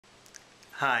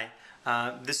Hi,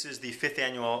 this is the 5th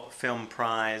Annual Film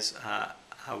Prize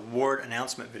award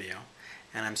announcement video,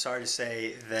 and I'm sorry to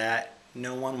say that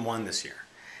no one won this year.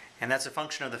 And that's a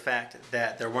function of the fact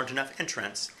that there weren't enough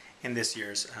entrants in this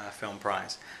year's film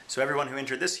prize. So everyone who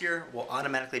entered this year will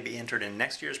automatically be entered in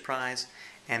next year's prize,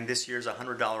 and this year's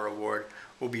 $100 award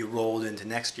will be rolled into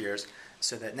next year's,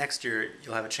 so that next year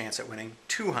you'll have a chance at winning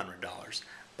 $200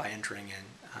 by entering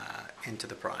into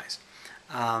the prize.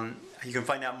 You can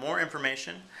find out more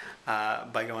information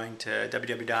by going to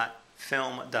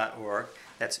www.phylm.org.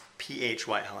 That's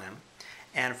P-H-Y-L-M.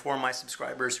 And for my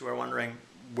subscribers who are wondering,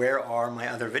 where are my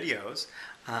other videos?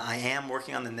 I am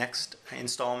working on the next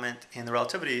installment in the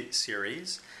Relativity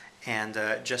series, and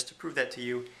just to prove that to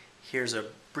you, here's a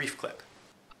brief clip.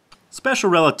 Special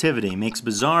relativity makes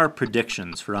bizarre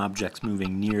predictions for objects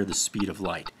moving near the speed of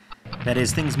light. That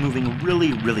is, things moving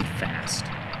really, really fast.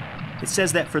 It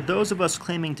says that for those of us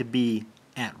claiming to be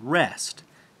at rest,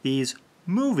 these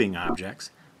moving objects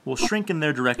will shrink in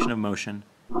their direction of motion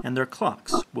and their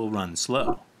clocks will run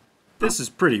slow. This is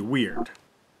pretty weird.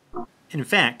 In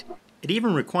fact, it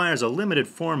even requires a limited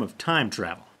form of time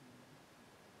travel.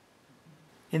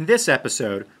 In this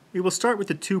episode, we will start with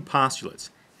the two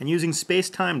postulates, and using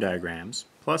space-time diagrams,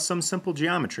 plus some simple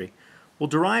geometry, we'll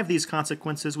derive these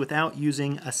consequences without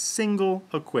using a single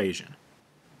equation.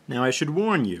 Now, I should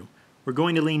warn you, we're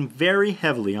going to lean very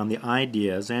heavily on the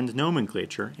ideas and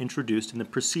nomenclature introduced in the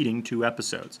preceding two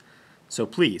episodes. So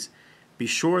please, be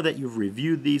sure that you've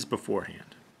reviewed these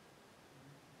beforehand.